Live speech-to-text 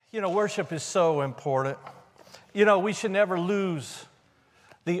Worship is so important. We should never lose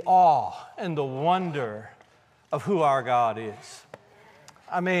the awe and the wonder of who our God is.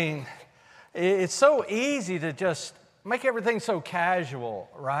 I mean, it's so easy to just make everything so casual,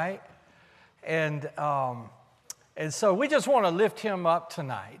 right? And so we just want to lift him up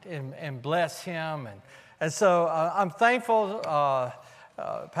tonight and bless him. And so I'm thankful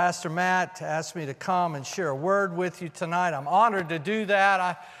Pastor Matt asked me to come and share a word with you tonight. I'm honored to do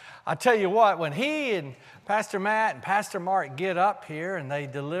that. I tell you what, when he and Pastor Matt and Pastor Mark get up here and they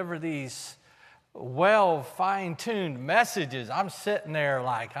deliver these well fine-tuned messages, I'm sitting there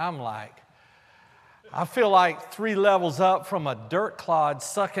I feel like 3 levels up from a dirt clod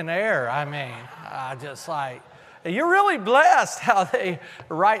sucking air. I mean, you're really blessed how they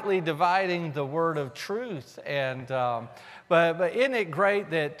rightly dividing the word of truth. And but isn't it great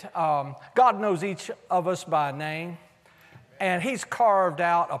that God knows each of us by name, and He's carved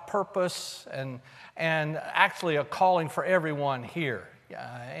out a purpose and actually a calling for everyone here.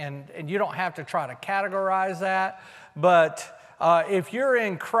 And you don't have to try to categorize that, but if you're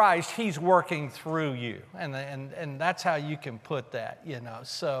in Christ, He's working through you, and that's how you can put that,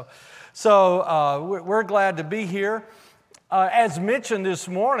 So we're glad to be here. As mentioned this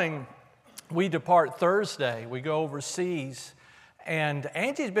morning, we depart Thursday. We go overseas, and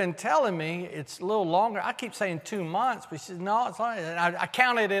Angie's been telling me it's a little longer. I keep saying 2 months, but she says no, it's not. And I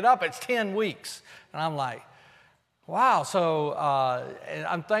counted it up. It's 10 weeks, and I'm like, wow. So and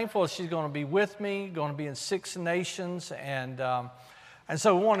I'm thankful she's going to be with me, going to be in 6 nations. And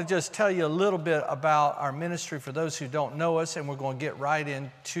so we want to just tell you a little bit about our ministry for those who don't know us, and we're going to get right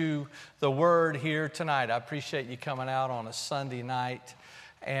into the Word here tonight. I appreciate you coming out on a Sunday night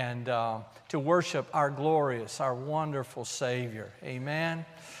and to worship our glorious, our wonderful Savior. Amen?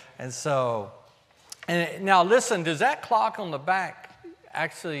 And so, and now listen, does that clock on the back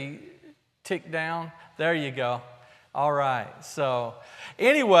actually tick down? There you go. All right. So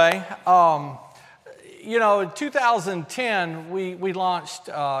anyway, in 2010, we launched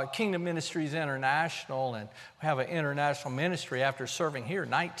Kingdom Ministries International, and we have an international ministry after serving here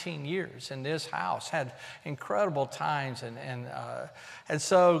 19 years in this house. Had incredible times, and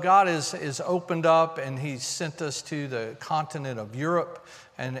so God is opened up, and He's sent us to the continent of Europe,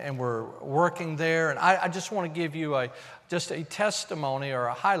 and we're working there. And I just want to give you just a testimony or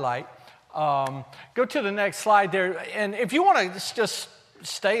a highlight. Go to the next slide there, and if you want to just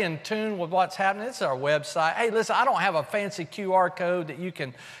stay in tune with what's happening, it's our website. Hey, listen, I don't have a fancy QR code that you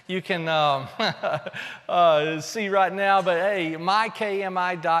can see right now, but hey,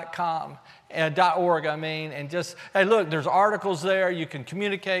 mykmi.com. .org, and just, hey, look, there's articles there. You can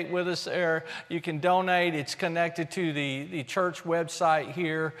communicate with us there. You can donate. It's connected to the church website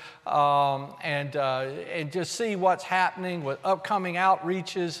here, and just see what's happening with upcoming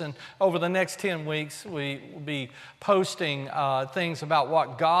outreaches. And over the next 10 weeks, we will be posting things about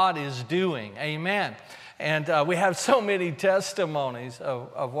what God is doing. Amen. And we have so many testimonies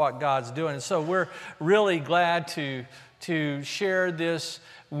of what God's doing. And so we're really glad to share this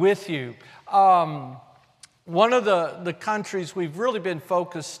with you. One of the countries we've really been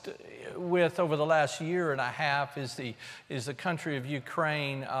focused with over the last year and a half is the country of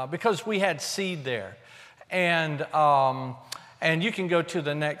Ukraine, because we had seed there, and you can go to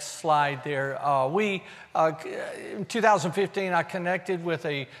the next slide there. In 2015, I connected with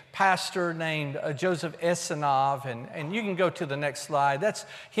a pastor named Joseph Esenov, and you can go to the next slide. That's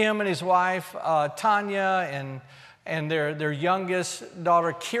him and his wife Tanya and their youngest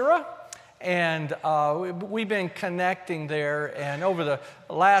daughter Kira. And we've been connecting there, and over the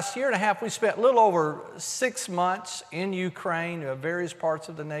last year and a half, we spent a little over 6 months in Ukraine, various parts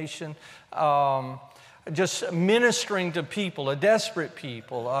of the nation, just ministering to people, desperate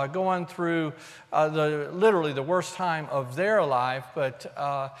people, going through literally the worst time of their life. But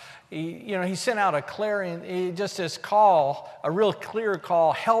he sent out a clarion, just this call, a real clear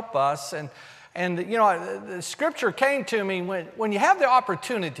call, help us. And the scripture came to me, when you have the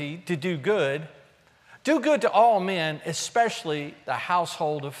opportunity to do good to all men, especially the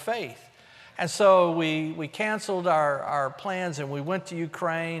household of faith. And so we canceled our plans, and we went to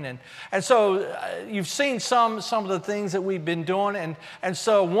Ukraine. And so you've seen some of the things that we've been doing. And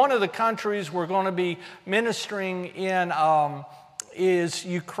so one of the countries we're going to be ministering in is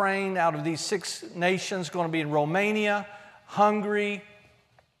Ukraine. Out of these 6 nations, going to be in Romania, Hungary,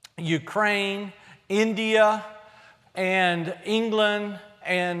 Ukraine, India, and England,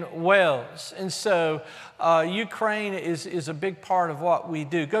 and Wales. And so Ukraine is a big part of what we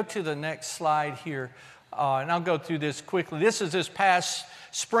do. Go to the next slide here, and I'll go through this quickly. This is this past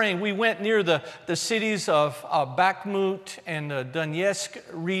spring. We went near the cities of Bakhmut and the Donetsk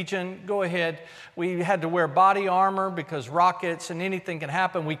region. Go ahead. We had to wear body armor because rockets and anything can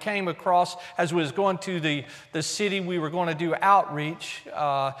happen. We came across, as we was going to the city, we were going to do outreach.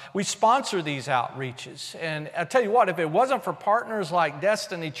 We sponsor these outreaches. And I tell you what, if it wasn't for partners like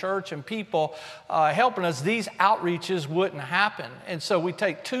Destiny Church and people helping us, these outreaches wouldn't happen. And so we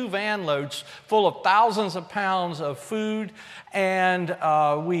take 2 van loads full of thousands of pounds of food, and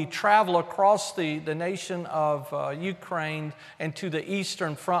we travel across the nation of Ukraine and to the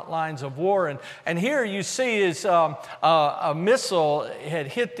eastern front lines of war. And here you see is a missile had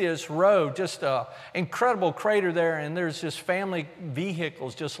hit this road, just an incredible crater there, and there's just family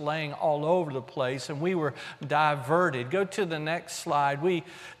vehicles just laying all over the place, and we were diverted. Go to the next slide.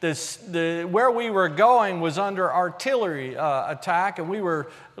 Where we were going was under artillery attack, and we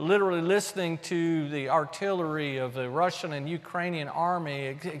were literally listening to the artillery of the Russian and Ukrainian army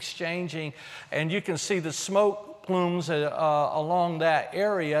exchanging, and you can see the smoke plumes along that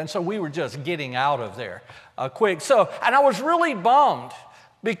area, and so we were just getting out of there quick. And I was really bummed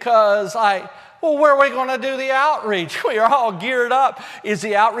because where are we going to do the outreach? We are all geared up. Is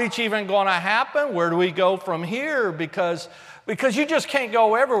the outreach even going to happen? Where do we go from here? Because you just can't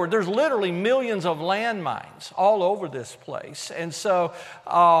go everywhere. There's literally millions of landmines all over this place. And so,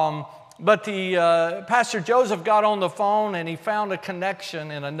 but Pastor Joseph got on the phone and he found a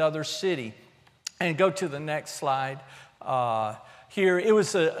connection in another city. And go to the next slide. Here, it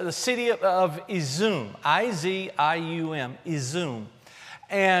was the city of Izum, I-Z-I-U-M, Izum.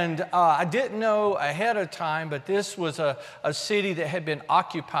 And I didn't know ahead of time, but this was a city that had been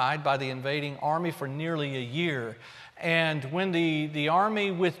occupied by the invading army for nearly a year. And when the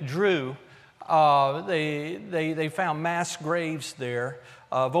army withdrew, they found mass graves there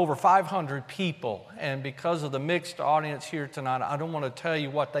of over 500 people. And because of the mixed audience here tonight, I don't want to tell you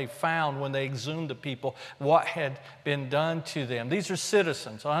what they found when they exhumed the people, what had been done to them. These are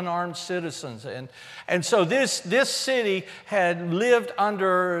citizens, unarmed citizens. And so this city had lived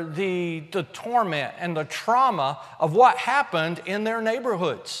under the torment and the trauma of what happened in their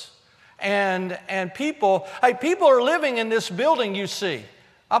neighborhoods. And people are living in this building you see.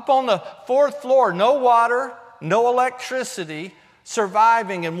 Up on the 4th floor, no water, no electricity,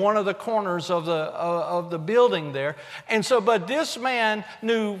 surviving in one of the corners of the building there. And so, but this man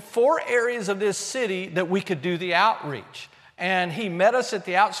knew 4 areas of this city that we could do the outreach. And he met us at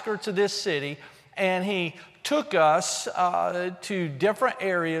the outskirts of this city, and he took us to different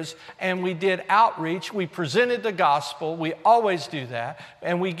areas, and we did outreach. We presented the gospel. We always do that.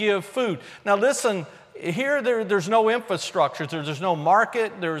 And we give food. Now listen, here there's no infrastructure. There's no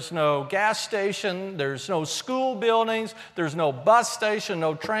market. There's no gas station. There's no school buildings. There's no bus station,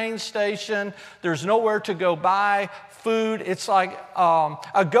 no train station. There's nowhere to go buy food. It's like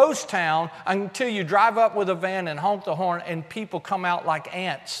a ghost town until you drive up with a van and honk the horn, and people come out like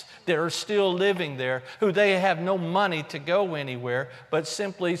ants that are still living there, who they have no money to go anywhere, but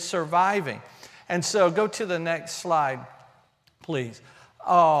simply surviving. And so go to the next slide, please.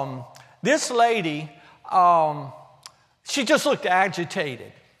 This lady, she just looked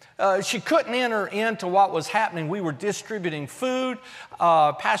agitated. She couldn't enter into what was happening. We were distributing food.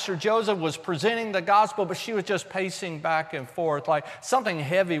 Pastor Joseph was presenting the gospel, but she was just pacing back and forth like something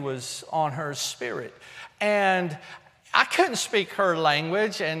heavy was on her spirit. And I couldn't speak her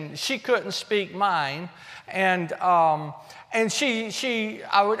language, and she couldn't speak mine. And I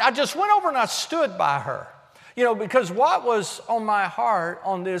just went over and I stood by her. You know, because what was on my heart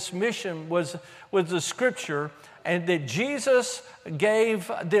on this mission was the scripture, and that Jesus gave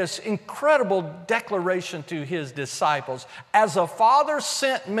this incredible declaration to his disciples. As the Father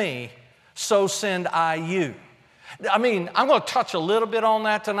sent me, so send I you. I mean, I'm going to touch a little bit on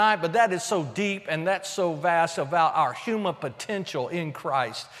that tonight, but that is so deep and that's so vast about our human potential in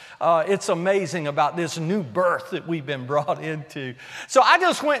Christ. It's amazing about this new birth that we've been brought into. So I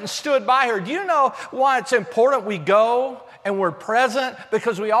just went and stood by her. Do you know why it's important we go and we're present?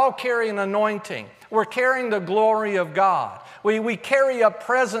 Because we all carry an anointing. We're carrying the glory of God. We carry a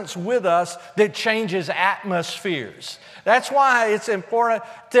presence with us that changes atmospheres. That's why it's important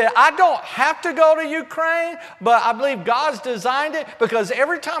I don't have to go to Ukraine, but I believe God's designed it, because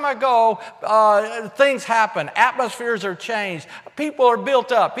every time I go, things happen. Atmospheres are changed. People are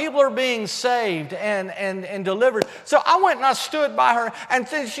built up. People are being saved and delivered. So I went and I stood by her, and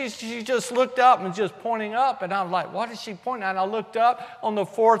then she just looked up and just pointing up, and I was like, what is she pointing at? And I looked up on the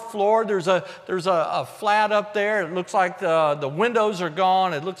 4th floor. There's a a flat up there. It looks like the windows are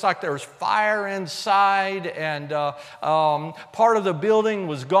gone. It looks like there's fire inside, and part of the building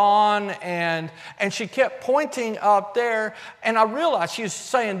was gone. And she kept pointing up there, and I realized she was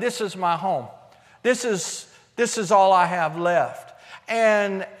saying, "This is my home. This is all I have left."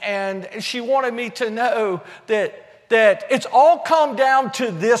 And she wanted me to know that it's all come down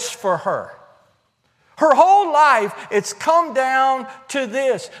to this for her. Her whole life, it's come down to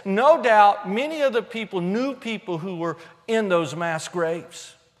this. No doubt, many of the people knew people who were in those mass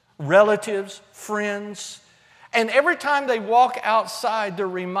graves, relatives, friends. And every time they walk outside, they're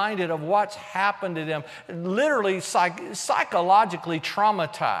reminded of what's happened to them, literally psychologically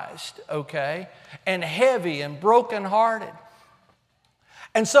traumatized, okay, and heavy and brokenhearted.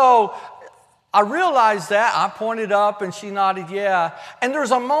 And so I realized that. I pointed up and she nodded, yeah. And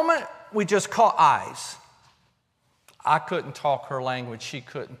there's a moment we just caught eyes. I couldn't talk her language. She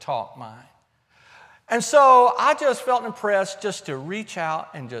couldn't talk mine. And so I just felt impressed just to reach out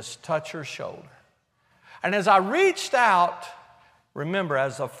and just touch her shoulder. And as I reached out, remember,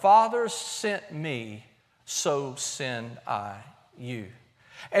 as the Father sent me, so send I you.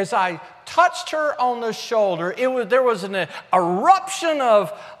 As I touched her on the shoulder, there was an eruption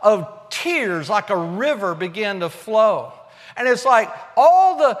of tears, like a river began to flow. And it's like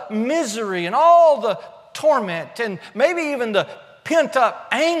all the misery and all the torment and maybe even the pent-up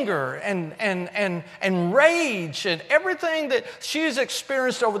anger and rage and everything that she's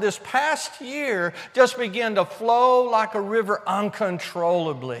experienced over this past year just began to flow like a river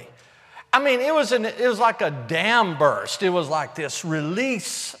uncontrollably. I mean, it was like a dam burst. It was like this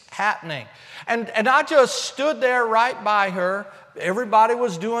release happening. And I just stood there right by her. Everybody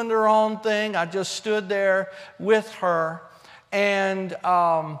was doing their own thing. I just stood there with her. And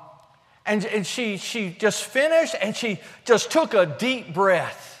she just finished, and she just took a deep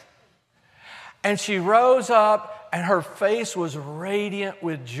breath. And she rose up, and her face was radiant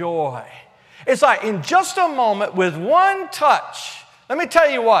with joy. It's like in just a moment, with one touch, let me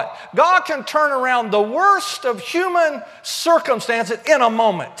tell you what, God can turn around the worst of human circumstances in a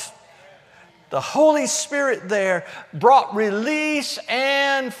moment. The Holy Spirit there brought release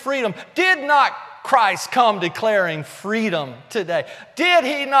and freedom. Did not Christ come declaring freedom today? Did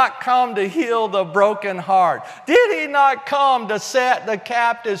He not come to heal the broken heart? Did He not come to set the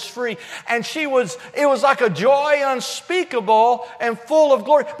captives free? And it was like a joy unspeakable and full of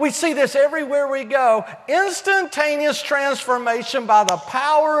glory. We see this everywhere we go. Instantaneous transformation by the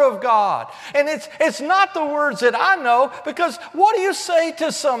power of God. And it's not the words that I know, because what do you say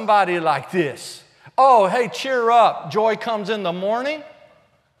to somebody like this? Oh, hey, cheer up. Joy comes in the morning.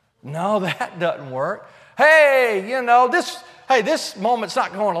 No, that doesn't work. Hey, this moment's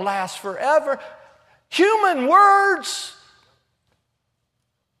not going to last forever. Human words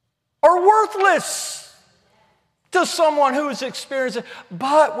are worthless to someone who's experiencing it.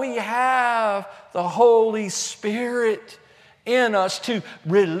 But we have the Holy Spirit in us to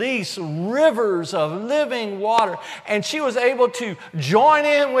release rivers of living water. And she was able to join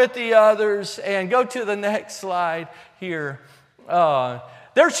in with the others. And go to the next slide here.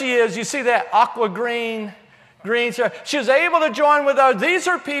 There she is. You see that aqua green? She was able to join with others. These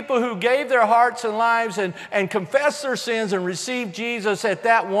are people who gave their hearts and lives and confessed their sins and received Jesus at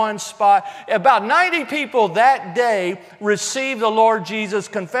that one spot. About 90 people that day received the Lord Jesus,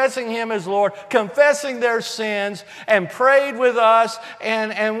 confessing Him as Lord, confessing their sins, and prayed with us,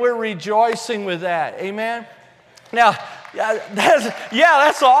 and we're rejoicing with that. Amen? Now,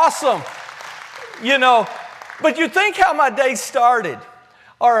 that's awesome. But you think how my day started.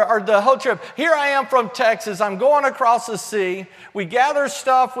 Or the whole trip. Here I am from Texas. I'm going across the sea. We gather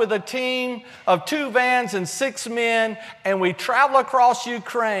stuff with a team of 2 vans and 6 men, and we travel across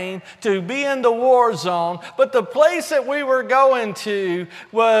Ukraine to be in the war zone. But the place that we were going to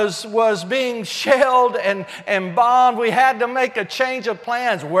was being shelled and bombed. We had to make a change of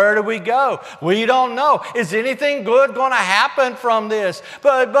plans. Where do we go? We don't know. Is anything good going to happen from this?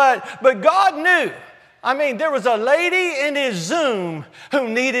 But God knew. I mean, there was a lady in his Zoom who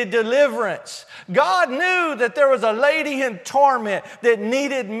needed deliverance. God knew that there was a lady in torment that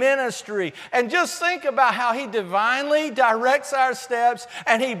needed ministry. And just think about how He divinely directs our steps.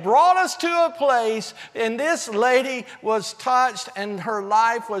 And He brought us to a place, and this lady was touched, and her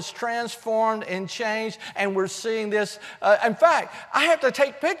life was transformed and changed. And we're seeing this. In fact, I have to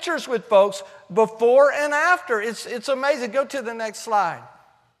take pictures with folks before and after. It's amazing. Go to the next slide.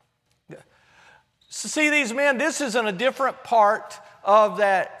 See these men? This is in a different part of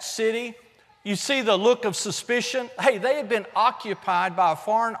that city. You see the look of suspicion. Hey, they had been occupied by a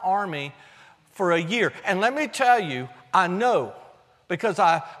foreign army for a year. And let me tell you, I know, Because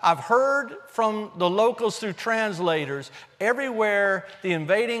I've heard from the locals through translators, everywhere the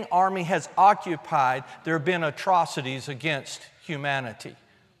invading army has occupied, there have been atrocities against humanity.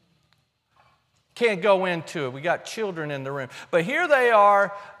 Can't go into it. We got children in the room. But here they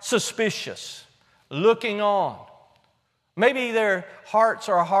are, suspicious, looking on. Maybe their hearts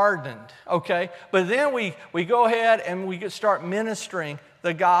are hardened, okay? But then we go ahead and we start ministering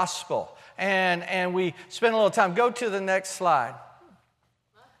the gospel. And we spend a little time. Go to the next slide.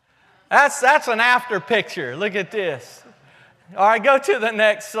 That's an after picture. Look at this. All right, go to the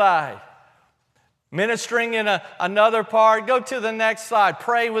next slide. Ministering in another part. Go to the next slide.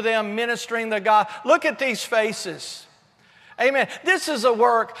 Pray with them, ministering the God. Look at these faces. Amen. This is a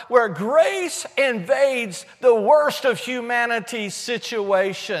work where grace invades the worst of humanity's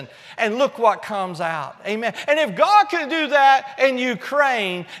situation. And look what comes out. Amen. And if God can do that in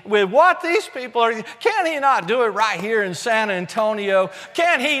Ukraine with what these people are, can He not do it right here in San Antonio?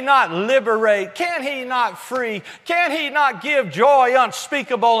 Can He not liberate? Can He not free? Can He not give joy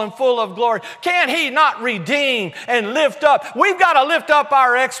unspeakable and full of glory? Can He not redeem and lift up? We've got to lift up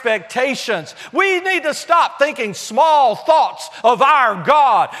our expectations. We need to stop thinking small thoughts of our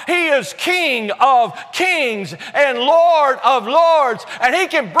God. He is King of kings and Lord of lords, and He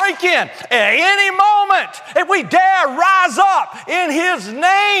can break in at any moment if we dare rise up in His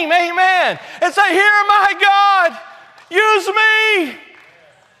name, amen, and say, "Here, my God, use me,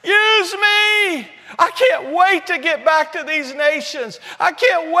 use me. I can't wait to get back to these nations. I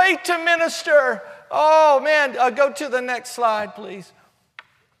can't wait to minister." Oh man, go to the next slide, please.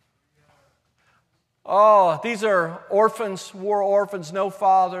 Oh, these are orphans, war orphans, no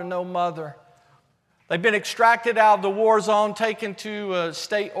father, no mother. They've been extracted out of the war zone, taken to a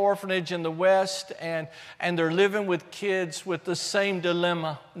state orphanage in the West, and they're living with kids with the same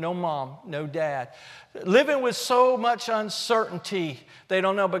dilemma: no mom, no dad. Living with so much uncertainty, they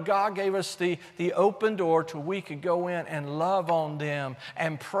don't know. But God gave us the open door to we could go in and love on them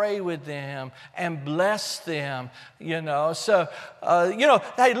and pray with them and bless them, So,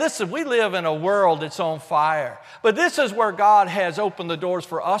 hey, listen, we live in a world that's on fire. But this is where God has opened the doors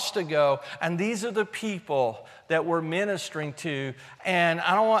for us to go. And these are the people that we're ministering to. And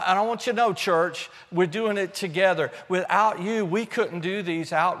I don't want you to know, church, we're doing it together. Without you, we couldn't do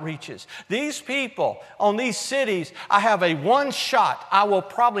these outreaches. These people on these cities, I have a one shot. I will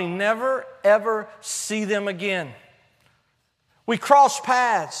probably never, ever see them again. We cross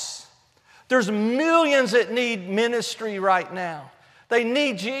paths. There's millions that need ministry right now. They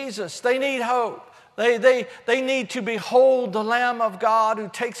need Jesus. They need hope. They need to behold the Lamb of God who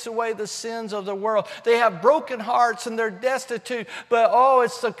takes away the sins of the world. They have broken hearts and they're destitute. But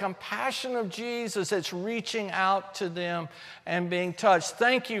it's the compassion of Jesus that's reaching out to them and being touched.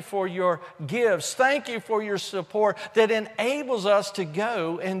 Thank you for your gifts. Thank you for your support that enables us to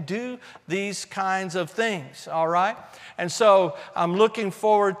go and do these kinds of things. All right? And so I'm looking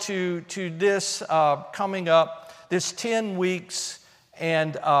forward to this coming up, this 10 weeks.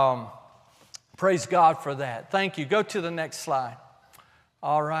 And praise God for that. Thank you. Go to the next slide.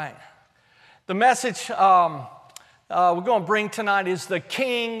 All right. The message we're going to bring tonight is the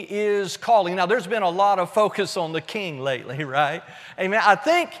King is calling. Now, there's been a lot of focus on the King lately, right? Amen. I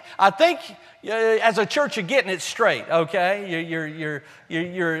think as a church you're getting it straight. Okay, you're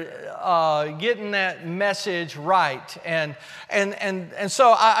getting that message right, and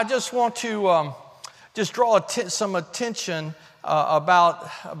so I just want to just draw some attention.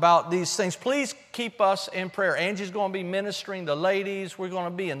 About these things. Please keep us in prayer. Angie's going to be ministering to ladies. We're going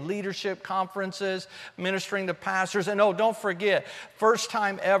to be in leadership conferences, ministering to pastors. And don't forget, first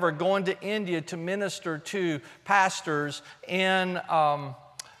time ever going to India to minister to pastors in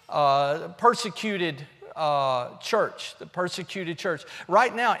persecuted church, the persecuted church.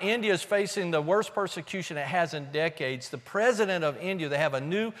 Right now, India is facing the worst persecution it has in decades. The president of India, they have a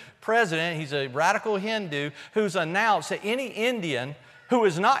new president, he's a radical Hindu, who's announced that any Indian who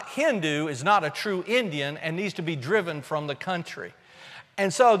is not Hindu is not a true Indian and needs to be driven from the country.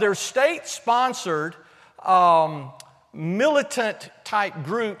 And so there's state-sponsored militant type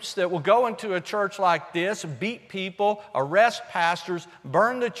groups that will go into a church like this, beat people, arrest pastors,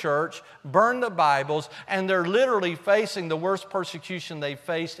 burn the church, burn the Bibles, and they're literally facing the worst persecution they've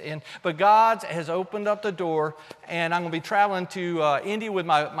faced. But God has opened up the door, and I'm going to be traveling to India with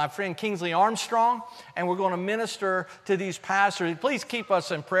my friend Kingsley Armstrong, and we're going to minister to these pastors. Please keep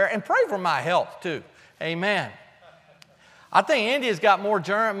us in prayer, and pray for my health too. Amen. I think India's got more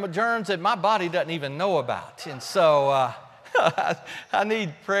germs that my body doesn't even know about. And so I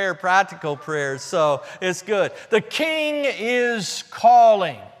need prayer, practical prayers. So it's good. The King is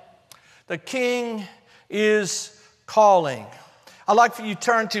calling. The King is calling. I'd like for you to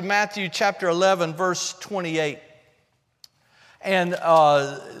turn to Matthew chapter 11, verse 28. And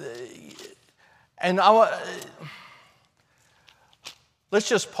let's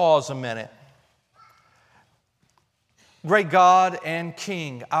just pause a minute. Great God and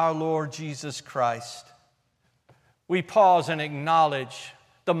King, our Lord Jesus Christ, we pause and acknowledge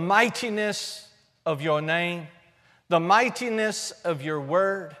the mightiness of your name, the mightiness of your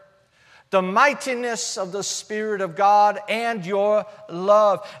word, the mightiness of the Spirit of God and your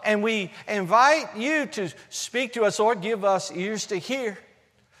love. And we invite you to speak to us, Lord. Give us ears to hear.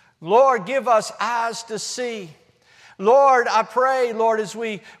 Lord, give us eyes to see. Lord, I pray, Lord, as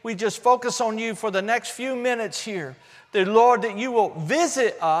we just focus on you for the next few minutes here, that, Lord, that you will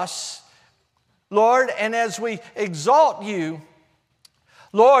visit us, Lord, and as we exalt you,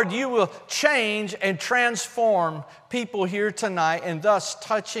 Lord, you will change and transform people here tonight and thus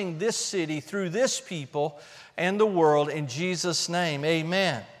touching this city through this people and the world in Jesus' name.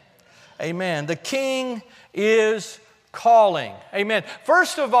 Amen. Amen. The King is calling. Amen.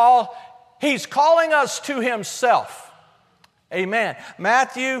 First of all, He's calling us to Himself. Amen.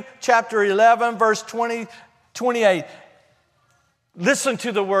 Matthew chapter 11, verse 28. Listen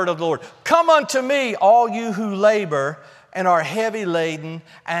to the word of the Lord. Come unto me, all you who labor and are heavy laden,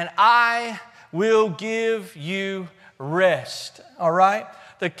 and I will give you rest. All right?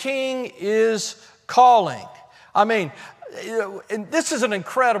 The King is calling. I mean, this is an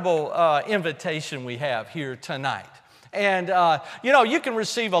incredible invitation we have here tonight. And, you can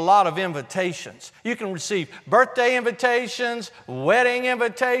receive a lot of invitations. You can receive birthday invitations, wedding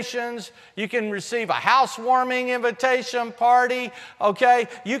invitations. You can receive a housewarming invitation party, okay?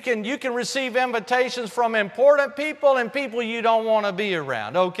 You can receive invitations from important people and people you don't want to be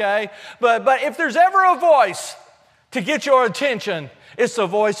around, okay? But if there's ever a voice to get your attention, it's the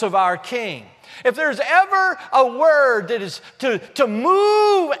voice of our King. If there's ever a word that is to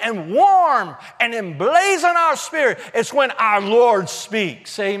move and warm and emblazon our spirit, it's when our Lord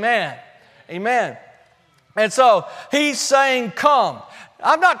speaks. Amen. Amen. And so He's saying, come.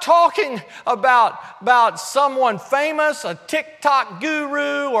 I'm not talking about someone famous, a TikTok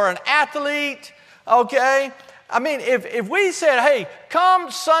guru or an athlete, okay? I mean, if we said, hey,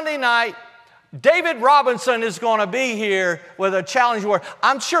 come Sunday night, David Robinson is going to be here with a challenge word,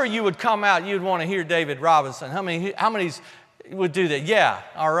 I'm sure you would come out, you'd want to hear David Robinson. How many would do that? Yeah,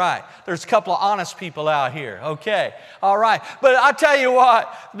 all right. There's a couple of honest people out here. Okay, all right. But I tell you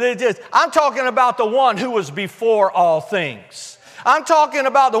what, I'm talking about the one who was before all things. I'm talking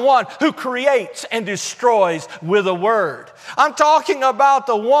about the one who creates and destroys with a word. I'm talking about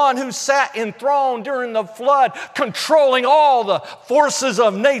the one who sat enthroned during the flood, controlling all the forces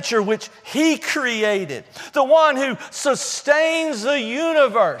of nature which He created. The one who sustains the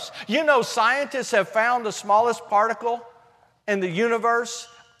universe. You know, scientists have found the smallest particle in the universe.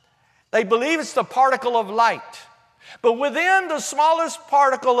 They believe it's the particle of light. But within the smallest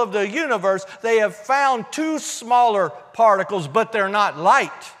particle of the universe, they have found two smaller particles, but they're not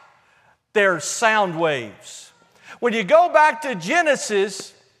light. They're sound waves. When you go back to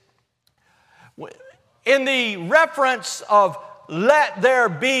Genesis, in the reference of let there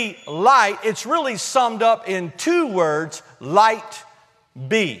be light, it's really summed up in two words, light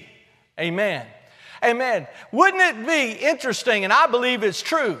be. Amen. Amen. Wouldn't it be interesting, and I believe it's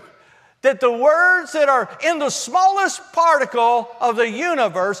true, that the words that are in the smallest particle of the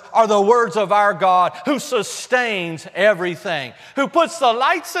universe are the words of our God who sustains everything, who puts the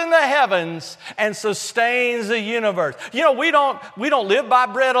lights in the heavens and sustains the universe. You know, we don't live by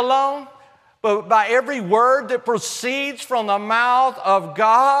bread alone, but by every word that proceeds from the mouth of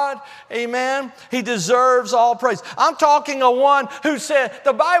God. Amen. He deserves all praise. I'm talking of one who said,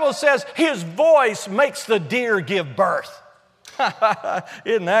 the Bible says His voice makes the deer give birth.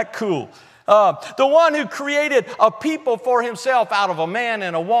 Isn't that cool? The one who created a people for Himself out of a man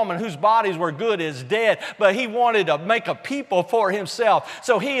and a woman whose bodies were good as dead, but He wanted to make a people for Himself.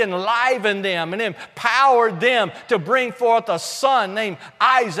 So He enlivened them and empowered them to bring forth a son named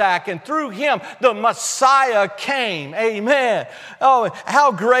Isaac, and through him the Messiah came. Amen. Oh,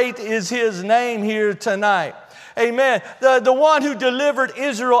 how great is His name here tonight. Amen. The one who delivered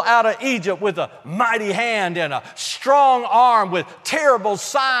Israel out of Egypt with a mighty hand and a strong arm, with terrible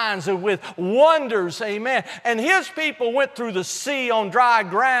signs and with wonders. Amen. And His people went through the sea on dry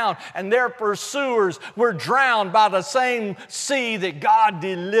ground, and their pursuers were drowned by the same sea that God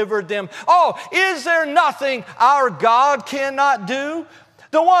delivered them. Oh, is there nothing our God cannot do?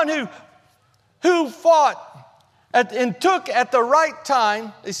 The one who fought and took at the right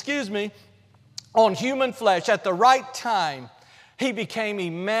time, on human flesh at the right time. He became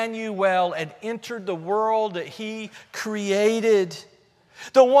Emmanuel and entered the world that He created.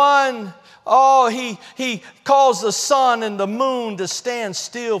 The one, he calls the sun and the moon to stand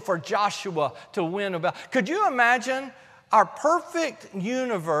still for Joshua to win about. Could you imagine our perfect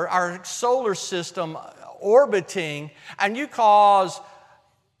universe, our solar system orbiting, and you cause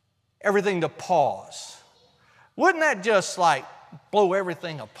everything to pause? Wouldn't that just like blow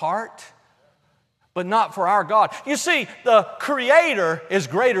everything apart? But not for our God. You see, the Creator is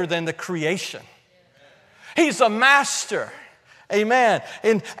greater than the creation. He's a master. Amen.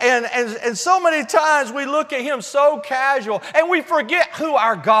 And so many times we look at Him so casual and we forget who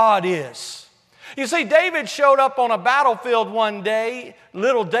our God is. You see, David showed up on a battlefield one day,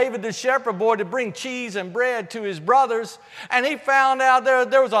 little David the shepherd boy, to bring cheese and bread to his brothers. And he found out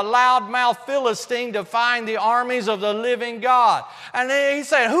there was a loudmouth Philistine defying the armies of the living God. And he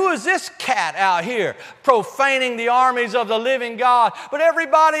said, who is this cat out here profaning the armies of the living God? But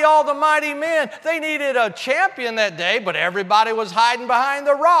everybody, all the mighty men, they needed a champion that day, but everybody was hiding behind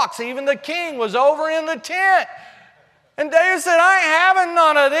the rocks. Even the king was over in the tent. And David said, I ain't having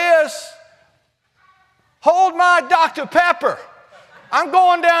none of this. Hold my Dr. Pepper. I'm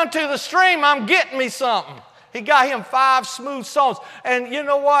going down to the stream. I'm getting me something. He got him 5 smooth stones. And you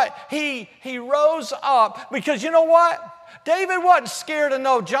know what? He rose up because you know what? David wasn't scared of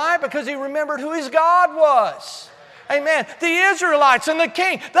no giant because he remembered who his God was. Amen. The Israelites and the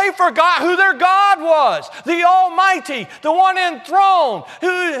king, they forgot who their God was. The Almighty, the one enthroned,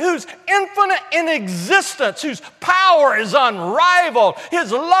 who's infinite in existence, whose power is unrivaled.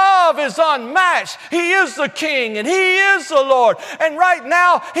 His love is unmatched. He is the King and He is the Lord. And right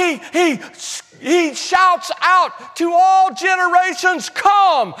now, He shouts out to all generations,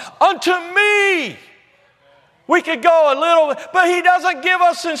 come unto me. We could go a little, but He doesn't give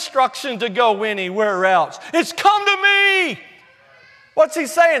us instruction to go anywhere else. It's come to me. What's He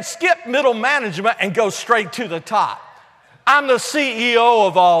saying? Skip middle management and go straight to the top. I'm the CEO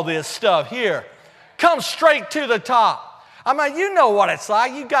of all this stuff here. Come straight to the top. I mean, you know what it's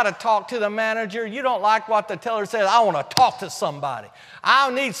like. You got to talk to the manager. You don't like what the teller says. I want to talk to somebody. I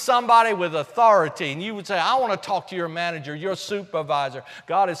need somebody with authority. And you would say, I want to talk to your manager, your supervisor.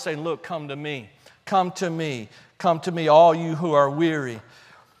 God is saying, look, come to me. Come to me. Come to me, all you who are weary.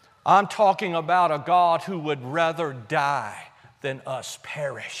 I'm talking about a God who would rather die than us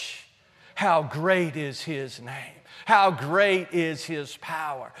perish. How great is His name. How great is His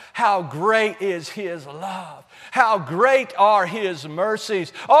power. How great is His love. How great are His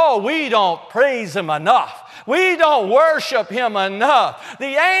mercies. Oh, we don't praise Him enough. We don't worship Him enough.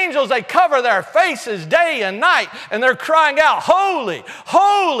 The angels, they cover their faces day and night, and they're crying out, holy,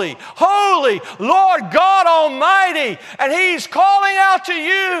 holy, holy, Lord God Almighty. And He's calling out to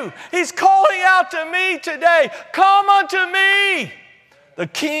you. He's calling out to me today. Come unto me, the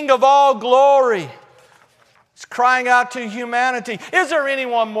King of all glory. He's crying out to humanity. Is there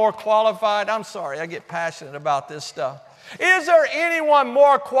anyone more qualified? I'm sorry, I get passionate about this stuff. Is there anyone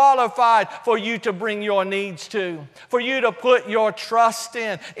more qualified for you to bring your needs to, for you to put your trust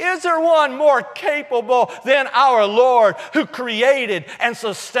in? Is there one more capable than our Lord who created and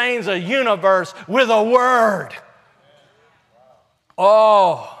sustains a universe with a word?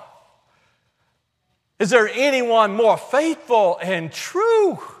 Oh, is there anyone more faithful and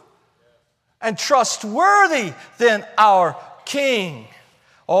true and trustworthy than our King?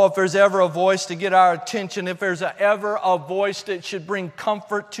 Oh, if there's ever a voice to get our attention, if there's ever a voice that should bring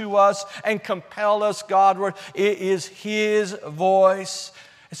comfort to us and compel us Godward, it is His voice.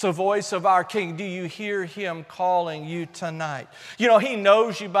 It's the voice of our King. Do you hear Him calling you tonight? You know, He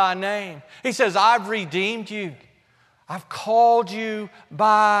knows you by name. He says, I've redeemed you. I've called you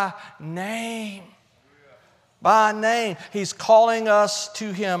by name. By name. He's calling us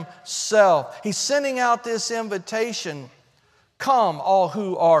to Himself. He's sending out this invitation. Come, all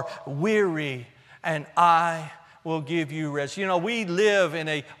who are weary, and I will give you rest. You know, we live in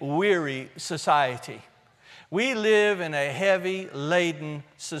a weary society. We live in a heavy-laden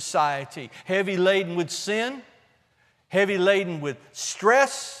society. Heavy-laden with sin, heavy-laden with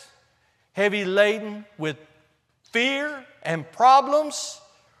stress, heavy-laden with fear and problems.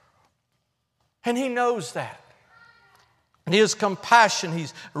 And He knows that. And His compassion,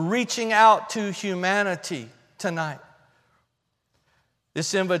 He's reaching out to humanity tonight.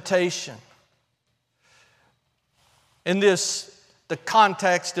 This invitation. In the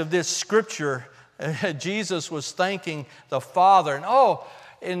context of this scripture, Jesus was thanking the Father.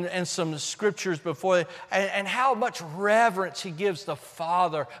 And in some scriptures before, and how much reverence He gives the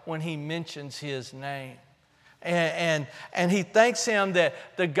Father when He mentions His name. And he thanks him that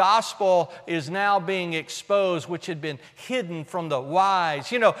the gospel is now being exposed, which had been hidden from the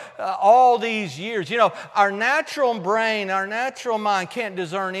wise. All these years, our natural brain, our natural mind can't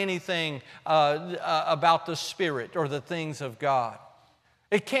discern anything about the Spirit or the things of God.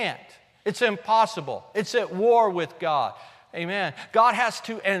 It can't. It's impossible. It's at war with God. Amen. God has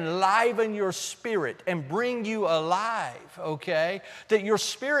to enliven your spirit and bring you alive, okay? That your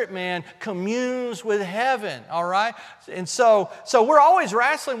spirit man communes with heaven, all right? And so we're always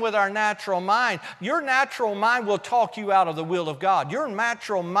wrestling with our natural mind. Your natural mind will talk you out of the will of God. Your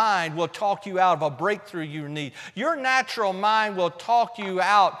natural mind will talk you out of a breakthrough you need. Your natural mind will talk you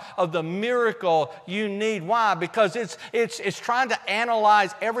out of the miracle you need. Why? Because it's trying to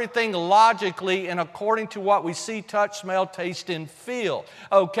analyze everything logically and according to what we see, touch, smell, taste, and feel,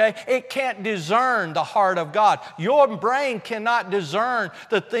 okay? It can't discern the heart of God. Your brain cannot discern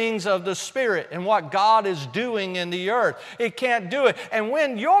the things of the Spirit and what God is doing in the earth. It can't do it. And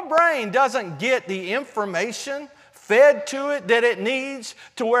when your brain doesn't get the information fed to it that it needs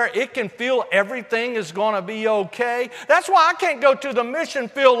to where it can feel everything is going to be okay, that's why I can't go to the mission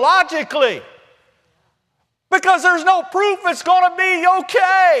field logically, because there's no proof it's going to be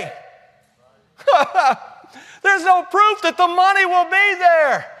okay. There's no proof that the money will be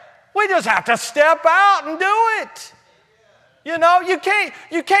there. We just have to step out and do it.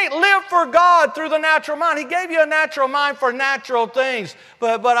 You can't live for God through the natural mind. He gave you a natural mind for natural things.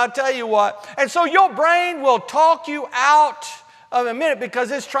 But I'll tell you what. And so your brain will talk you out of a minute because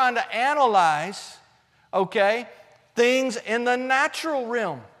it's trying to analyze, okay, things in the natural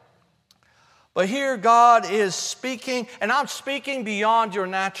realm. But here God is speaking, and I'm speaking beyond your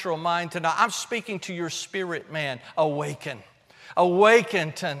natural mind tonight. I'm speaking to your spirit man. Awaken.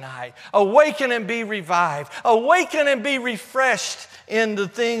 Awaken tonight. Awaken and be revived. Awaken and be refreshed in the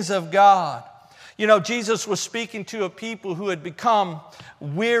things of God. Jesus was speaking to a people who had become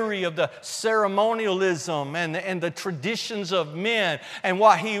weary of the ceremonialism and the traditions of men. And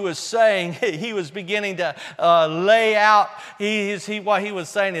what he was saying, he was beginning to lay out, what he was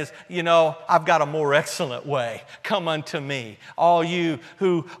saying is, I've got a more excellent way. Come unto me, all you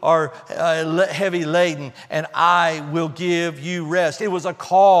who are heavy laden, and I will give you rest. It was a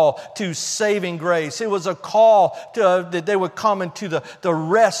call to saving grace. It was a call that they would come into the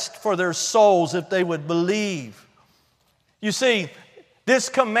rest for their souls if they would believe. You see, this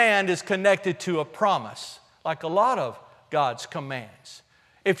command is connected to a promise, like a lot of God's commands.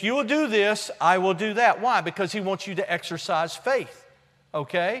 If you will do this, I will do that. Why? Because He wants you to exercise faith,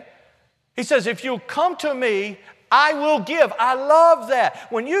 okay? He says, if you'll come to me, I will give. I love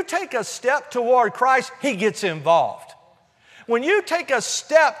that. When you take a step toward Christ, He gets involved. When you take a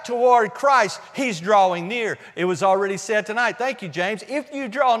step toward Christ, He's drawing near. It was already said tonight. Thank you, James. If you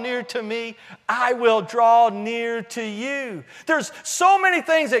draw near to me, I will draw near to you. There's so many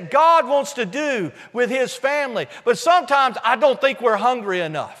things that God wants to do with His family, but sometimes I don't think we're hungry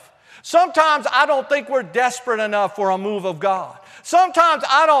enough. Sometimes I don't think we're desperate enough for a move of God. Sometimes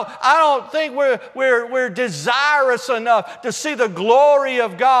I don't think we're desirous enough to see the glory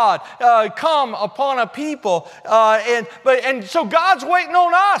of God come upon a people. And so God's waiting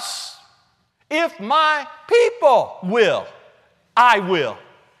on us. If my people will, I will.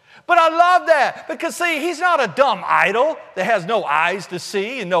 But I love that because, see, He's not a dumb idol that has no eyes to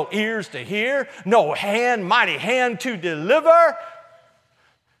see and no ears to hear, no mighty hand to deliver.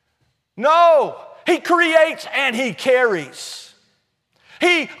 No, He creates and He carries.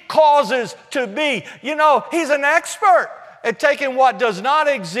 He causes to be. He's an expert at taking what does not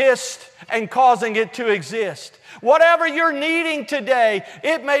exist and causing it to exist. Whatever you're needing today,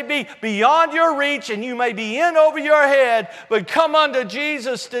 it may be beyond your reach and you may be in over your head, but come unto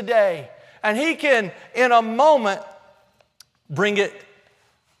Jesus today. And He can, in a moment, bring it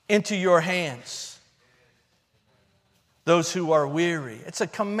into your hands. Those who are weary. It's a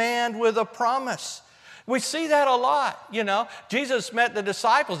command with a promise. We see that a lot, Jesus met the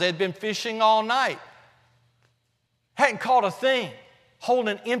disciples. They had been fishing all night. Hadn't caught a thing.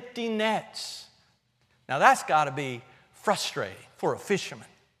 Holding empty nets. Now that's got to be frustrating for a fisherman,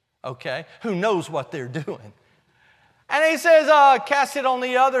 okay, who knows what they're doing. And He says, cast it on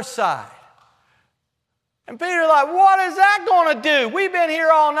the other side. And Peter's like, what is that going to do? We've been here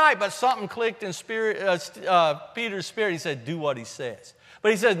all night. But something clicked in Peter's spirit. He said, do what He says.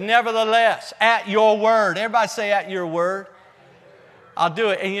 But He says, nevertheless, at your word. Everybody say, at your word. I'll do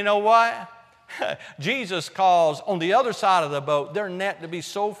it. And you know what? Jesus caused on the other side of the boat their net to be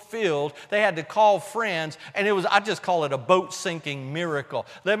so filled they had to call friends, and I just call it a boat sinking miracle.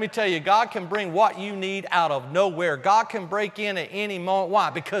 Let me tell you, God can bring what you need out of nowhere. God can break in at any moment. Why?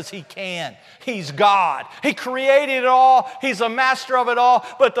 Because He can. He's God. He created it all. He's a master of it all.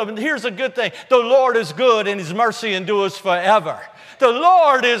 But here's a good thing. The Lord is good, and His mercy endures forever. The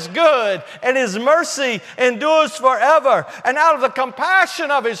Lord is good, and His mercy endures forever. And out of the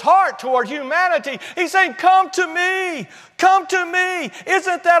compassion of His heart toward humanity, He's saying, come to me. Come to me.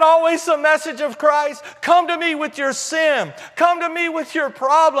 Isn't that always the message of Christ? Come to me with your sin. Come to me with your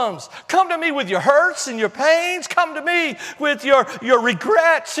problems. Come to me with your hurts and your pains. Come to me with your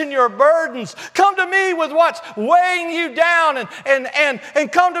regrets and your burdens. Come to me with what's weighing you down,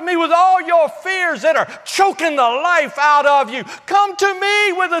 and come to me with all your fears that are choking the life out of you. Come to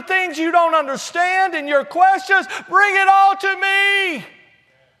me with the things you don't understand and your questions. Bring it all to me.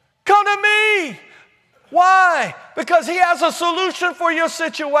 Come to me. Why? Because He has a solution for your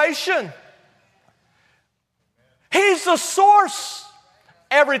situation. He's the source.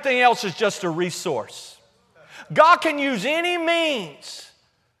 Everything else is just a resource. God can use any means,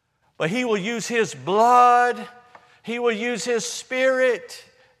 but He will use His blood. He will use His Spirit,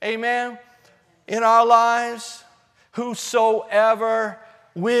 amen, in our lives. Whosoever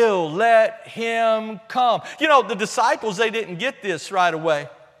will, let him come. You know, the disciples, they didn't get this right away.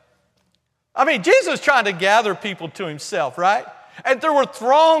 I mean, Jesus was trying to gather people to Himself, right? And there were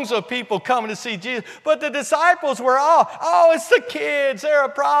throngs of people coming to see Jesus. But the disciples were all, it's the kids, they're a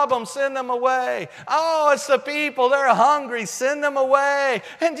problem, send them away. Oh, it's the people, they're hungry, send them away.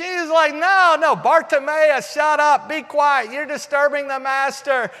 And Jesus is like, no, Bartimaeus, shut up, be quiet, you're disturbing the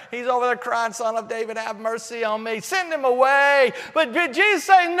Master. He's over there crying, Son of David, have mercy on me. Send him away. But Jesus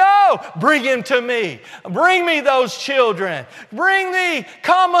saying, no, bring him to me. Bring me those children.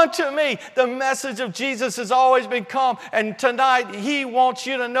 Come unto me. The message of Jesus has always been come, and tonight, He wants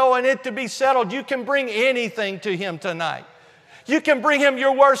you to know and it to be settled. You can bring anything to Him tonight. You can bring Him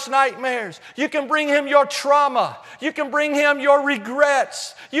your worst nightmares. You can bring Him your trauma. You can bring Him your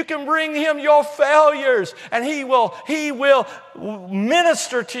regrets. You can bring Him your failures. And He will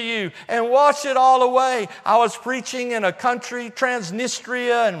minister to you and wash it all away. I was preaching in a country,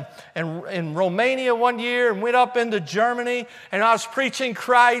 Transnistria and in Romania one year, and went up into Germany, and I was preaching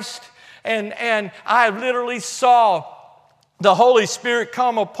Christ, and I literally saw the Holy Spirit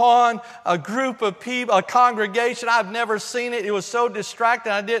come upon a group of people, a congregation. I've never seen it. It was so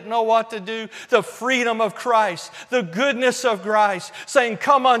distracting, I didn't know what to do. The freedom of Christ, the goodness of Christ, saying,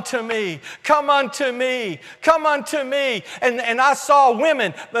 come unto me, come unto me, come unto me. And I saw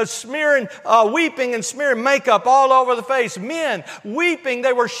women weeping and smearing makeup all over the face. Men weeping,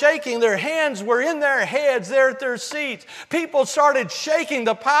 they were shaking. Their hands were in their heads there at their seats. People started shaking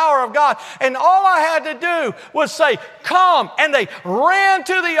the power of God. And all I had to do was say, come. And they ran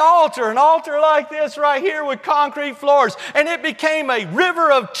to the altar, an altar like this right here with concrete floors. And it became a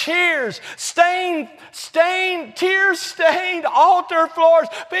river of tears, tear-stained altar floors.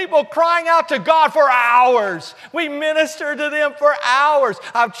 People crying out to God for hours. We ministered to them for hours.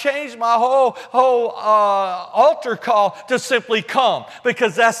 I've changed my whole altar call to simply come,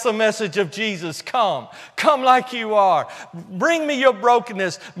 because that's the message of Jesus. Come. Come like you are. Bring me your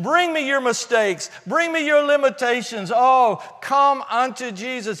brokenness. Bring me your mistakes. Bring me your limitations. Oh, come unto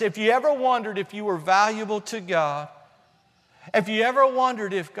Jesus. If you ever wondered if you were valuable to God, if you ever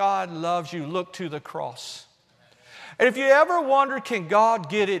wondered if God loves you, look to the cross. And if you ever wondered, can God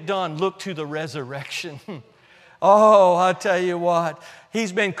get it done, look to the resurrection. Oh, I tell you what,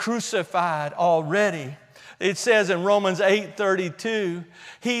 He's been crucified already. It says in Romans 8:32,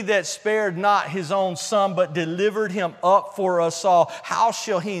 He that spared not His own Son, but delivered Him up for us all, how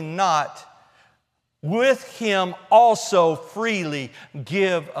shall He not with Him also freely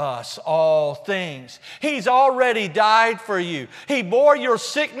give us all things? He's already died for you. He bore your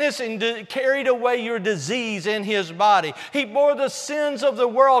sickness and carried away your disease in His body. He bore the sins of the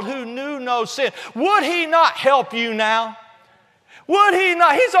world who knew no sin. Would He not help you now? Would He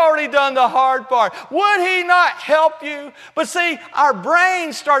not? He's already done the hard part. Would He not help you? But see, our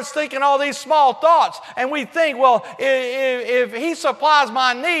brain starts thinking all these small thoughts, and we think, well, if He supplies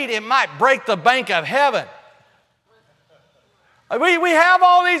my need, it might break the bank of heaven. We have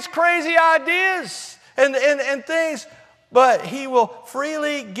all these crazy ideas and things, but He will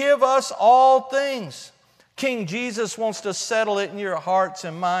freely give us all things. King Jesus wants to settle it in your hearts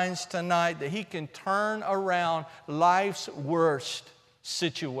and minds tonight that He can turn around life's worst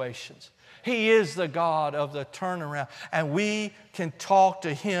situations. He is the God of the turnaround, and we can talk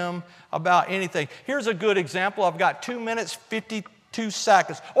to Him about anything. Here's a good example. I've got 2 minutes, 2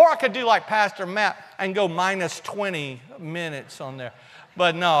 seconds. Or I could do like Pastor Matt and go minus 20 minutes on there.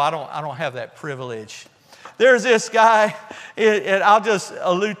 But no, I don't have that privilege. There's this guy, and I'll just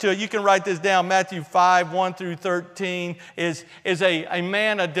allude to it. You can write this down. Matthew 5, 1 through 13 is a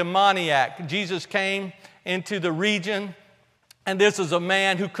man, a demoniac. Jesus came into the region, and this is a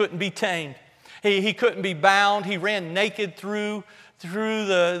man who couldn't be tamed. He couldn't be bound. He ran naked through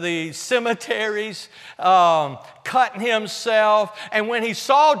the cemeteries, cutting himself. And when he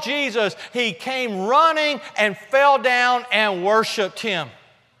saw Jesus, he came running and fell down and worshiped him.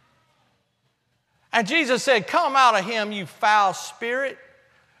 And Jesus said, "Come out of him, you foul spirit."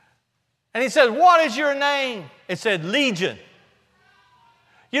 And he said, "What is your name?" It said, "Legion."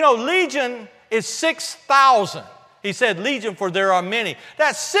 You know, legion is 6,000. He said, "Legion, for there are many."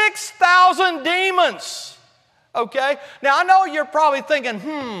 That's 6,000 demons. Okay? Now, I know you're probably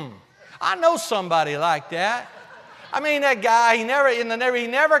thinking, I know somebody like that. I mean, that guy, he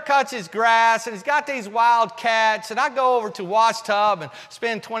never cuts his grass, and he's got these wild cats, and I go over to Wash Tub and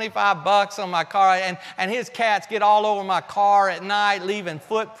spend $25 on my car, and his cats get all over my car at night, leaving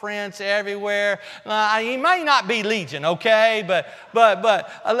footprints everywhere. He may not be legion, okay?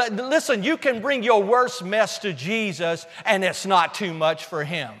 But listen, you can bring your worst mess to Jesus, and it's not too much for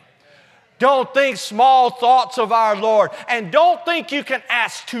him. Don't think small thoughts of our Lord, and don't think you can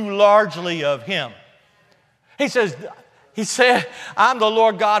ask too largely of him. He said, "I'm the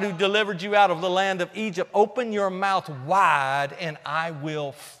Lord God who delivered you out of the land of Egypt. Open your mouth wide and I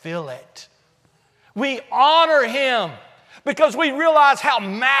will fill it." We honor him because we realize how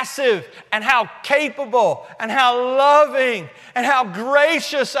massive and how capable and how loving and how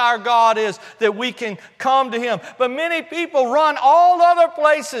gracious our God is that we can come to him. But many people run all other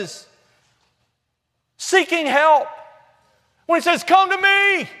places seeking help. When he says, "Come to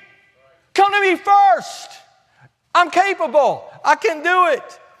me. Come to me first. I'm capable. I can do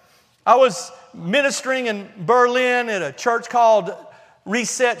it." I was ministering in Berlin at a church called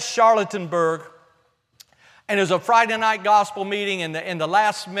Reset Charlottenburg. And it was a Friday night gospel meeting, and in the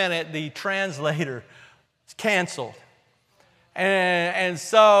last minute, the translator canceled. And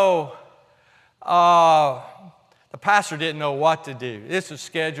so the pastor didn't know what to do. This was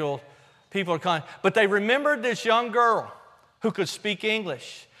scheduled. People are coming. But they remembered this young girl who could speak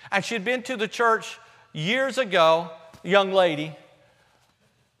English. And she'd been to the church years ago, young lady,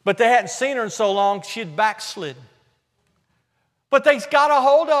 but they hadn't seen her in so long, she'd backslidden. But they got a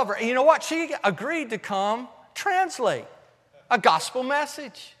hold of her. And you know what? She agreed to come translate a gospel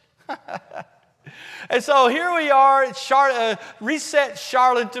message. And so here we are at Reset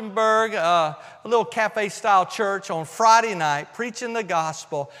Charlottenburg, a little cafe-style church on Friday night, preaching the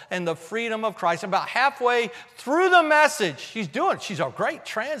gospel and the freedom of Christ. About halfway through the message, she's a great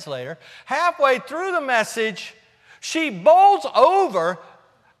translator. Halfway through the message, she bowls over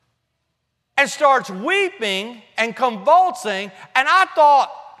and starts weeping and convulsing. And I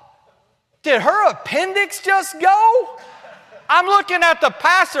thought, did her appendix just go? I'm looking at the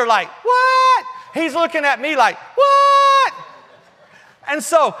pastor like, what? He's looking at me like, what? And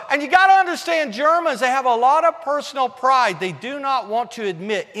you got to understand, Germans, they have a lot of personal pride. They do not want to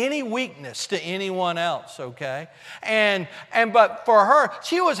admit any weakness to anyone else, okay? But for her,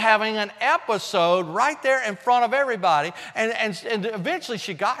 she was having an episode right there in front of everybody. And eventually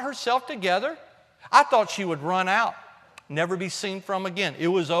she got herself together. I thought she would run out, never be seen from again. It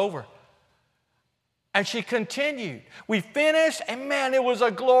was over. And she continued. We finished, and man, it was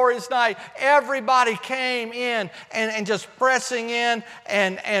a glorious night. Everybody came in and just pressing in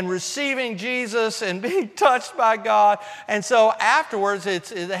and receiving Jesus and being touched by God. And so afterwards,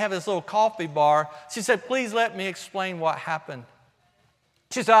 they have this little coffee bar. She said, "Please let me explain what happened."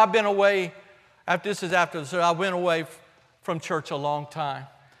 She said, "I've been away, I went away from church a long time.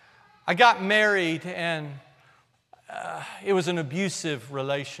 I got married, and it was an abusive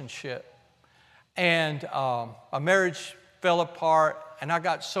relationship. And my marriage fell apart, and I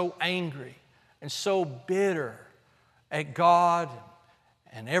got so angry and so bitter at God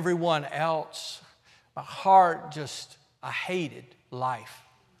and everyone else. My heart I hated life."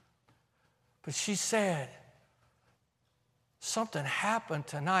 But she said, "Something happened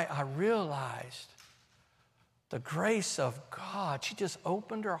tonight. I realized the grace of God." She just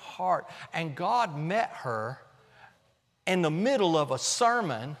opened her heart, and God met her in the middle of a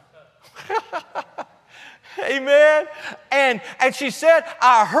sermon. Amen. And she said,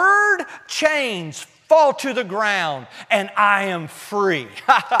 "I heard chains fall to the ground, and I am free."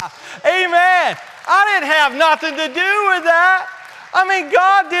 Amen. I didn't have nothing to do with that. I mean,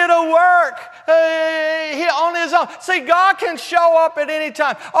 God did a work. on his own. See, God can show up at any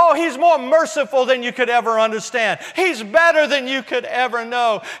time. Oh, he's more merciful than you could ever understand. He's better than you could ever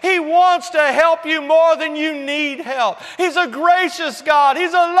know. He wants to help you more than you need help. He's a gracious God.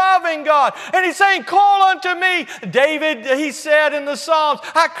 He's a loving God. And he's saying, call unto me. David, he said in the Psalms,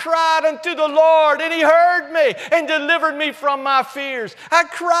 I cried unto the Lord, and he heard me and delivered me from my fears. I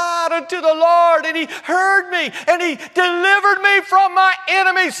cried unto the Lord, and he heard me, and he delivered me from my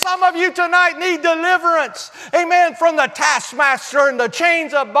enemies. Some of you tonight need deliverance. Amen. From the taskmaster and the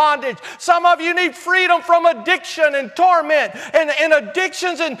chains of bondage. Some of you need freedom from addiction and torment and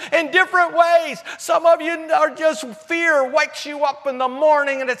addictions in different ways. Some of you are just fear wakes you up in the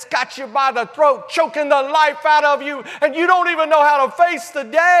morning and it's got you by the throat, choking the life out of you, and you don't even know how to face the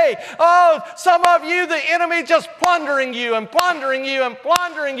day. Oh, some of you, the enemy just plundering you and plundering you and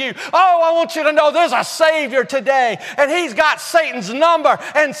plundering you. Oh, I want you to know there's a Savior today, and he's got Satan's number,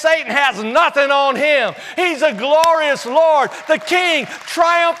 and Satan has nothing on him. He's a glorious Lord, the King,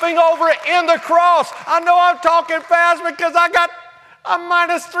 triumphing over it in the cross. I know I'm talking fast because I'm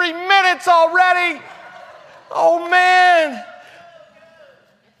minus 3 minutes already. Oh, man.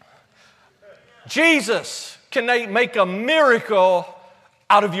 Jesus can make a miracle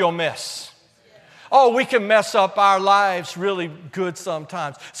out of your mess. Oh, we can mess up our lives really good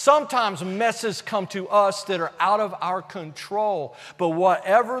sometimes. Sometimes messes come to us that are out of our control. But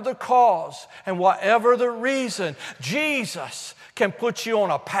whatever the cause and whatever the reason, Jesus can put you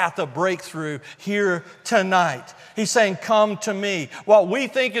on a path of breakthrough here tonight. He's saying, come to me. What we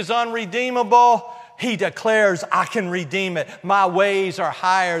think is unredeemable, he declares, I can redeem it. My ways are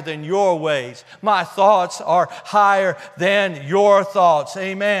higher than your ways. My thoughts are higher than your thoughts.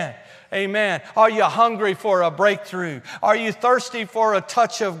 Amen. Amen. Are you hungry for a breakthrough? Are you thirsty for a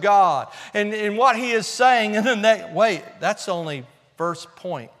touch of God? And what he is saying, and then wait, that's only first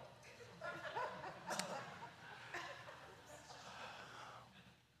point.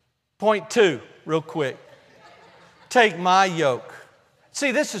 Point 2, real quick. Take my yoke.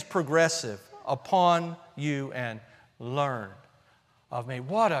 See, this is progressive. Upon you and learn of me.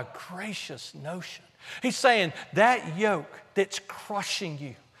 What a gracious notion. He's saying that yoke that's crushing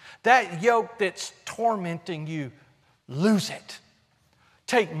you, that yoke that's tormenting you, lose it.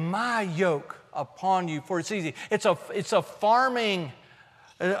 Take my yoke upon you, for it's easy. It's a farming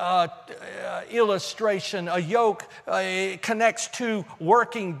illustration. A yoke connects two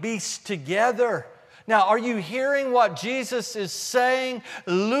working beasts together. Now, are you hearing what Jesus is saying?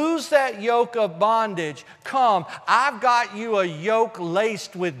 Lose that yoke of bondage. Come, I've got you a yoke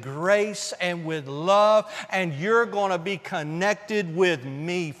laced with grace and with love, and you're going to be connected with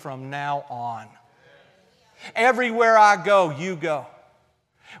me from now on. Everywhere I go, you go.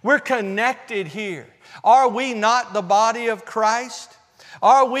 We're connected here. Are we not the body of Christ?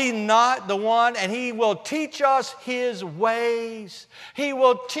 Are we not the one? And he will teach us his ways. He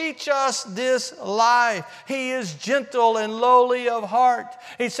will teach us this life. He is gentle and lowly of heart.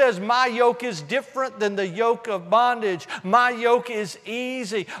 He says, my yoke is different than the yoke of bondage. My yoke is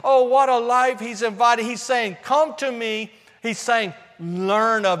easy. Oh, what a life he's invited. He's saying, come to me. He's saying,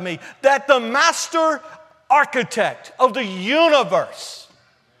 learn of me. That the master architect of the universe,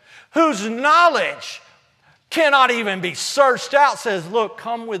 whose knowledge cannot even be searched out, says, look,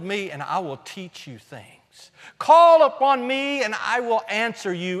 come with me and I will teach you things. Call upon me and I will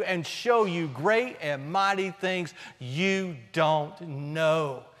answer you and show you great and mighty things you don't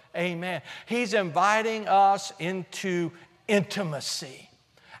know. Amen. He's inviting us into intimacy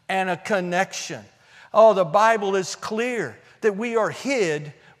and a connection. Oh, the Bible is clear that we are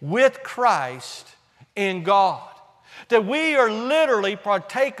hid with Christ in God. That we are literally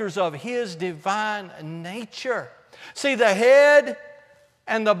partakers of his divine nature. See, the head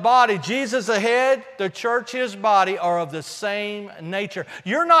and the body, Jesus the head, the church his body, are of the same nature.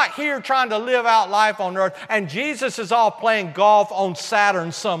 You're not here trying to live out life on earth and Jesus is all playing golf on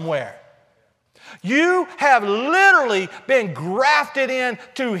Saturn somewhere. You have literally been grafted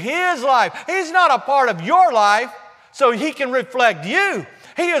into his life. He's not a part of your life so he can reflect you.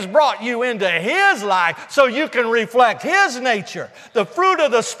 He has brought you into his life so you can reflect his nature. The fruit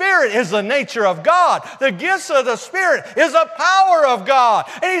of the Spirit is the nature of God. The gifts of the Spirit is the power of God.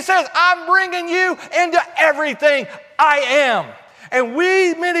 And he says, I'm bringing you into everything I am. And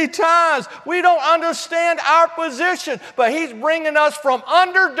we, many times, we don't understand our position, but he's bringing us from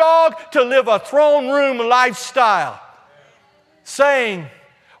underdog to live a throne room lifestyle. Saying,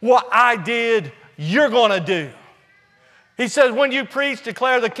 what I did, you're going to do. He says, when you preach,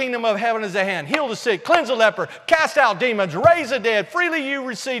 declare the kingdom of heaven is at hand. Heal the sick, cleanse the leper, cast out demons, raise the dead. Freely you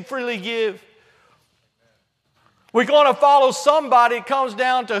receive, freely give. We're going to follow somebody. It comes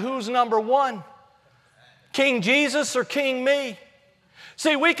down to who's number one. King Jesus or King me?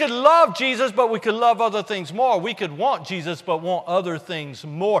 See, we could love Jesus, but we could love other things more. We could want Jesus, but want other things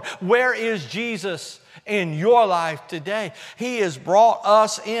more. Where is Jesus in your life today? He has brought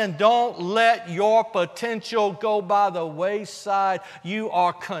us in. Don't let your potential go by the wayside. You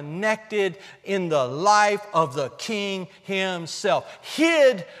are connected in the life of the King Himself.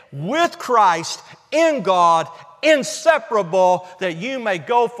 Hid with Christ in God, inseparable, that you may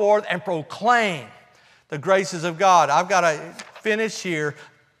go forth and proclaim the graces of God. I've got to finish here.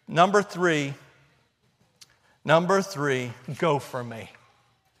 Number three, go for me.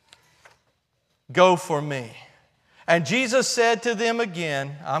 Go for me. And Jesus said to them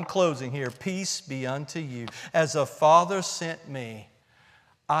again, I'm closing here, peace be unto you. As the Father sent me,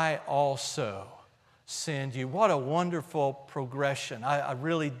 I also send you. What a wonderful progression. I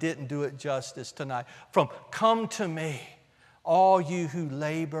really didn't do it justice tonight. From come to me, all you who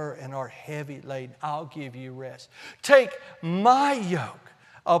labor and are heavy laden, I'll give you rest. Take my yoke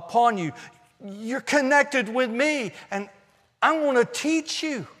upon you. You're connected with me, and I want to teach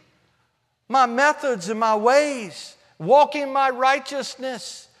you my methods and my ways. Walk in my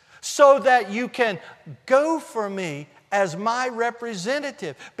righteousness so that you can go for me as my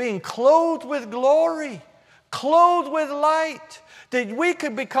representative, being clothed with glory, clothed with light, that we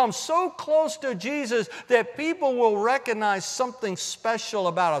could become so close to Jesus that people will recognize something special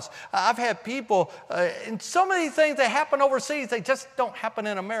about us. I've had people, and so many things that happen overseas, they just don't happen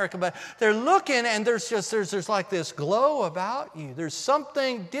in America, but they're looking and there's like this glow about you. There's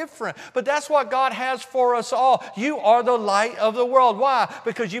something different. But that's what God has for us all. You are the light of the world. Why?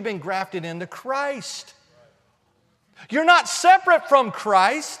 Because you've been grafted into Christ. You're not separate from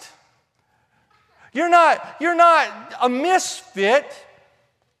Christ. You're not a misfit.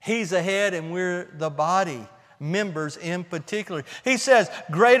 He's the head and we're the body, members in particular. He says,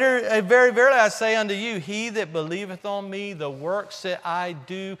 very verily I say unto you, he that believeth on me, the works that I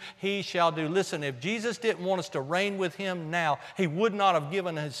do, he shall do. Listen, if Jesus didn't want us to reign with Him now, He would not have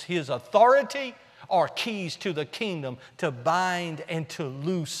given us His authority or keys to the kingdom to bind and to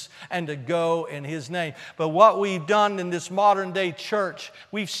loose and to go in His name. But what we've done in this modern day church,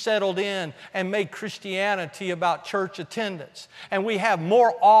 we've settled in and made Christianity about church attendance. And we have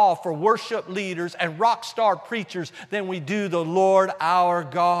more awe for worship leaders and rock star preachers than we do the Lord our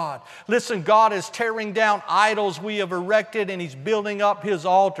God. Listen, God is tearing down idols we have erected and He's building up His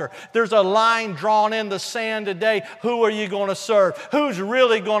altar. There's a line drawn in the sand today. Who are you going to serve? Who's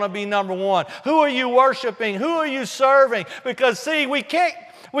really going to be number one? Who are you worshiping? Who are you serving? Because see, we can't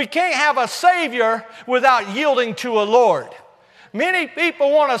have a Savior without yielding to a Lord. Many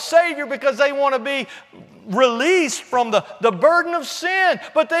people want a Savior because they want to be released from the burden of sin,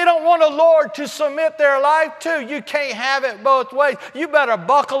 but they don't want a Lord to submit their life to. You can't have it both ways. You better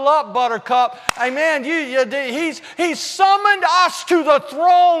buckle up, Buttercup. Amen. He's summoned us to the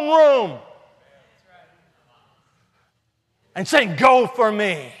throne room and saying, go for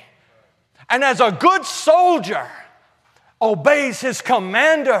me. And as a good soldier obeys his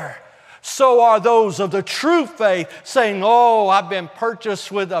commander, so are those of the true faith saying, oh, I've been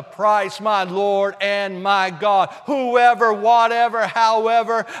purchased with a price, my Lord and my God. Whoever, whatever,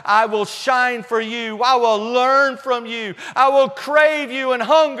 however, I will shine for you. I will learn from you. I will crave you and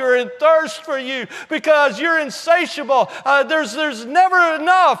hunger and thirst for you because you're insatiable. There's never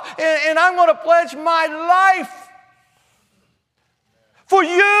enough. And I'm going to pledge my life for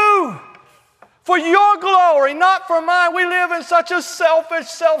you. For your glory, not for mine. We live in such a selfish,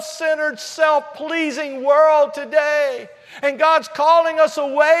 self-centered, self-pleasing world today. And God's calling us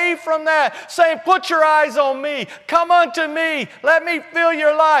away from that, saying, put your eyes on me. Come unto me. Let me fill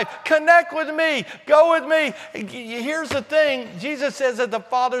your life. Connect with me. Go with me. Here's the thing. Jesus says that the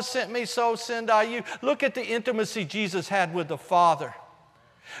Father sent me, so send I you. Look at the intimacy Jesus had with the Father.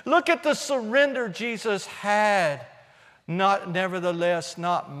 Look at the surrender Jesus had. Nevertheless,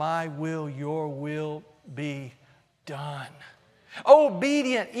 not my will, your will be done.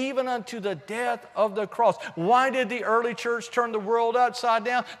 Obedient even unto the death of the cross. Why did the early church turn the world upside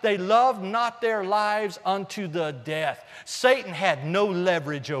down? They loved not their lives unto the death. Satan had no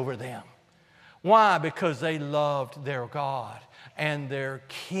leverage over them. Why? Because they loved their God and their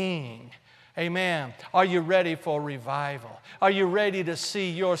King. Amen. Are you ready for revival? Are you ready to see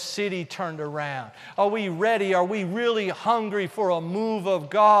your city turned around? Are we ready? Are we really hungry for a move of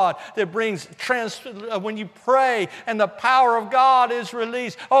God that brings when you pray and the power of God is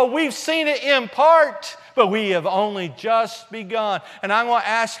released? Oh, we've seen it in part, but we have only just begun. And I want to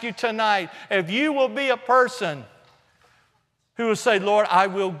ask you tonight, if you will be a person who will say, Lord, I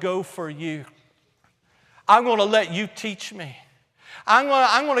will go for you. I'm going to let you teach me. I'm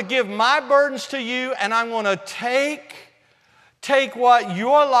going to give my burdens to you, and I'm going to take what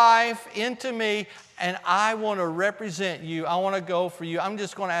your life into me, and I want to represent you. I want to go for you. I'm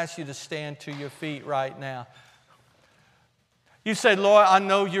just going to ask you to stand to your feet right now. You say, Lord, I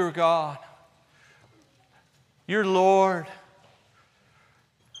know you're God. You're Lord.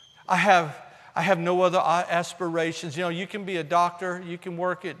 I have no other aspirations. You know, you can be a doctor. You can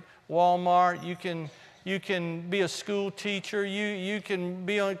work at Walmart. You can be a school teacher. You can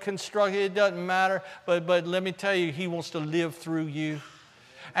be on construction. It doesn't matter. But let me tell you, He wants to live through you.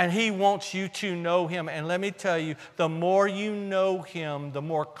 And He wants you to know Him. And let me tell you, the more you know Him, the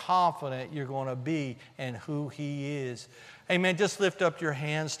more confident you're going to be in who He is. Amen. Just lift up your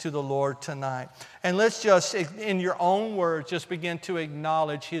hands to the Lord tonight. And let's just, in your own words, just begin to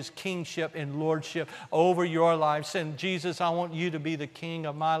acknowledge His kingship and lordship over your life. And Jesus, I want you to be the king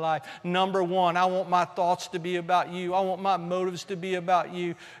of my life. Number one, I want my thoughts to be about you. I want my motives to be about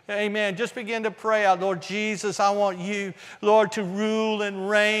you. Amen. Just begin to pray out, Lord Jesus, I want you, Lord, to rule and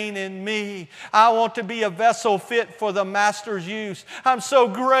reign in me. I want to be a vessel fit for the Master's use. I'm so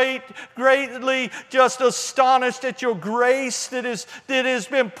greatly just astonished at your grace that has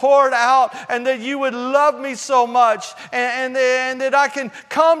been poured out, and that you would love me so much, and that I can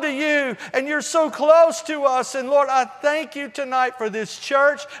come to you, and you're so close to us. And Lord, I thank you tonight for this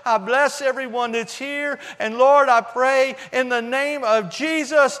church. I bless everyone that's here. And Lord, I pray in the name of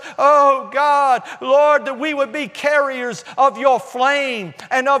Jesus, oh God, Lord, that we would be carriers of your flame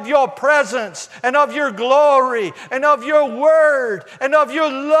and of your presence and of your glory and of your word and of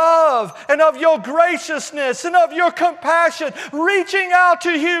your love and of your graciousness and of your compassion, reaching out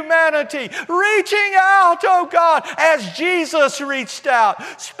to humanity, reaching out, oh God, as Jesus reached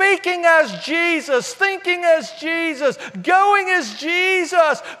out, speaking as Jesus, thinking as Jesus, going as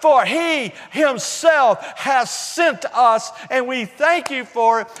Jesus, for He Himself has sent us, and we thank you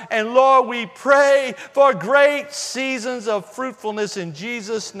for it. And Lord, we pray for great seasons of fruitfulness in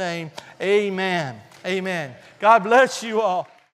Jesus' name. Amen. Amen. God bless you all.